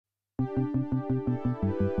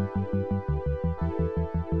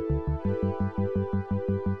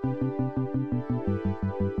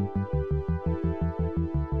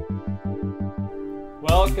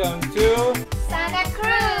Welcome to Santa Cruz!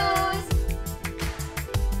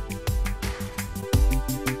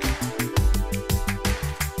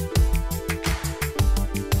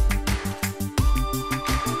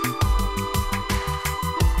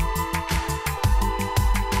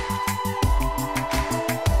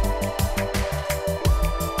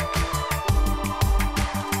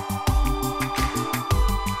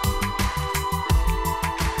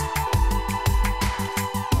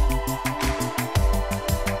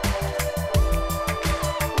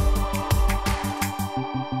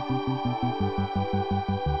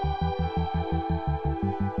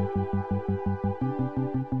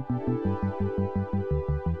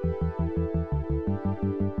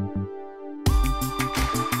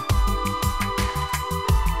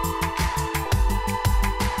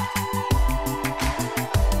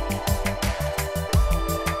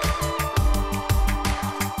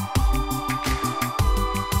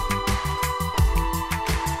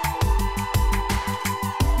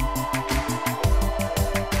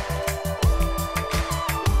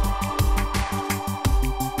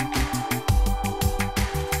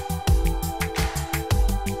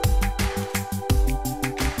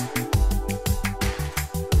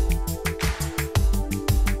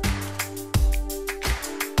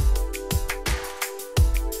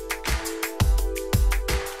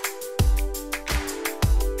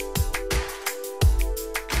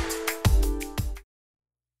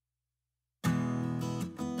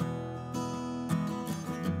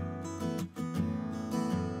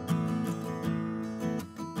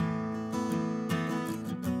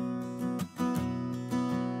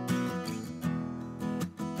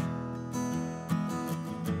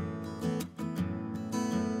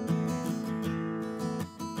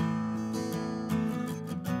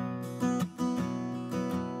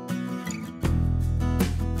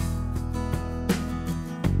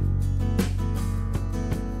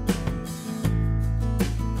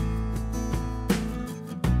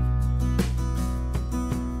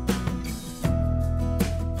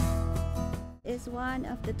 Is one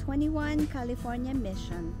of the 21 California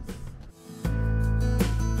missions.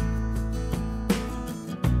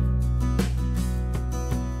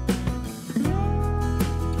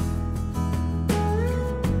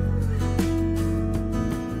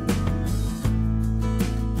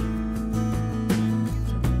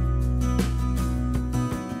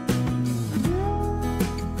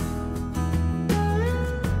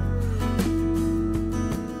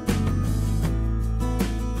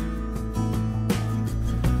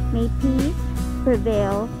 May peace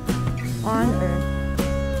prevail on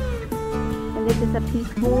earth. And this is a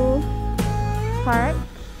peaceful park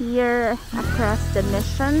here across the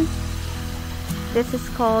mission. This is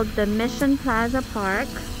called the Mission Plaza Park,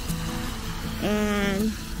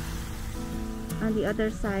 and on the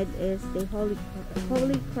other side is the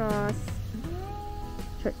Holy Cross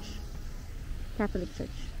Church, Catholic Church.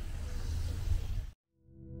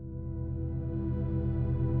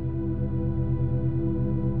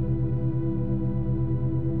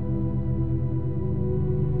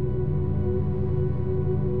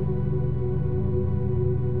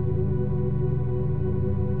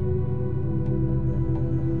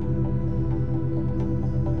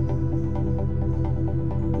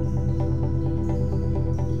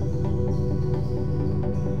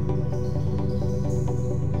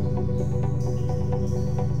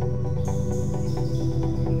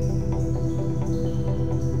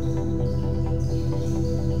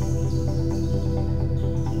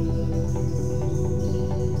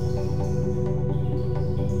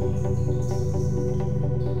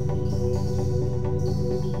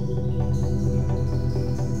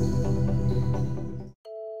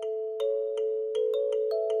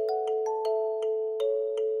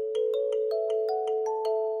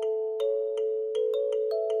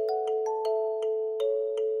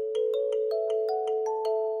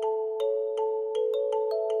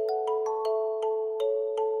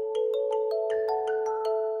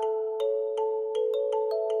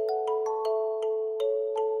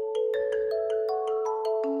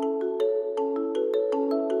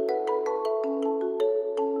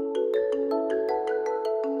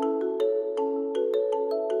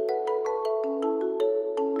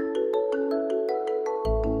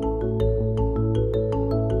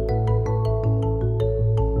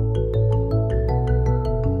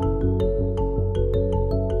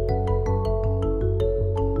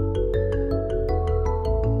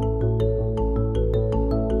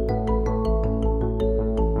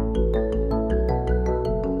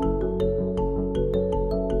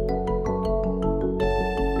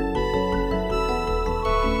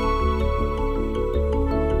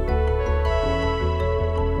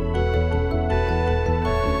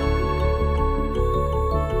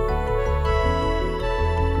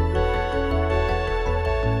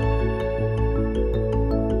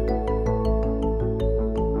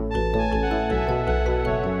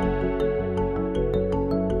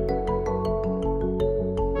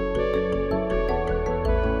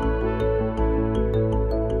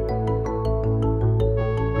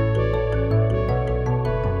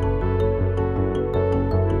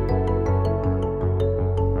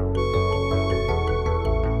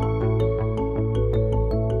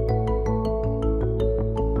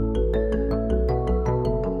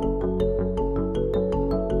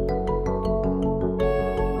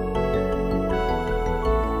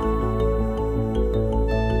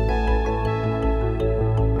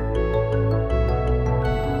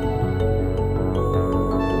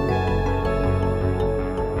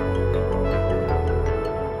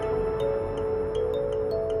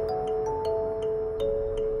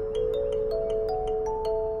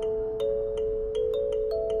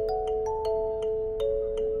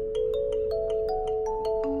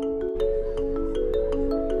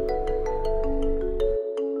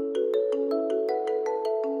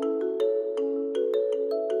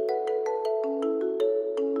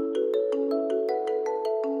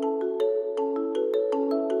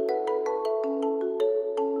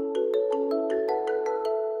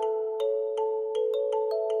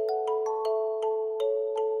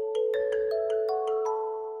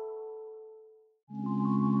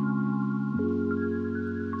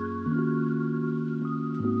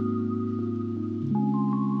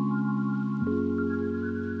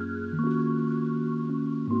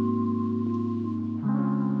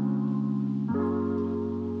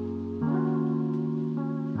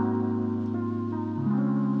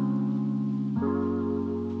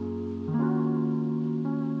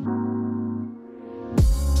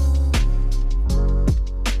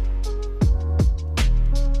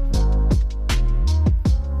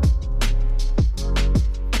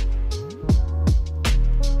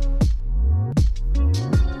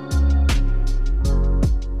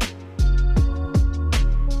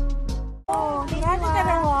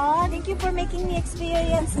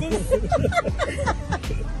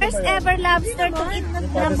 First ever lobster to eat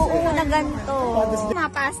na buo na ganito.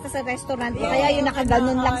 Mapasta sa restaurant, kaya yung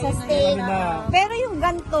nakaganon lang sa steak. Pero yung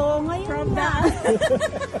ganito, ngayon na.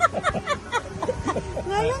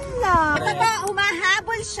 Ngayon lang. Diba,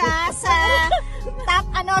 humahabol siya sa top,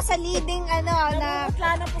 sa leading, na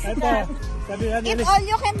plano po sila. If all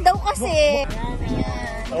you can daw kasi.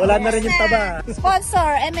 Wala na rin yung taba. Sponsor,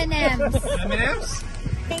 M&M's. M&M's?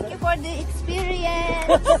 Thank you for the experience.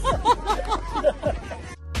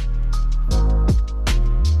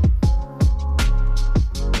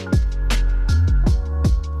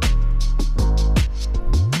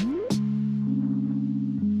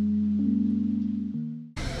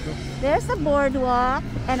 There's a boardwalk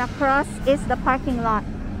and across is the parking lot.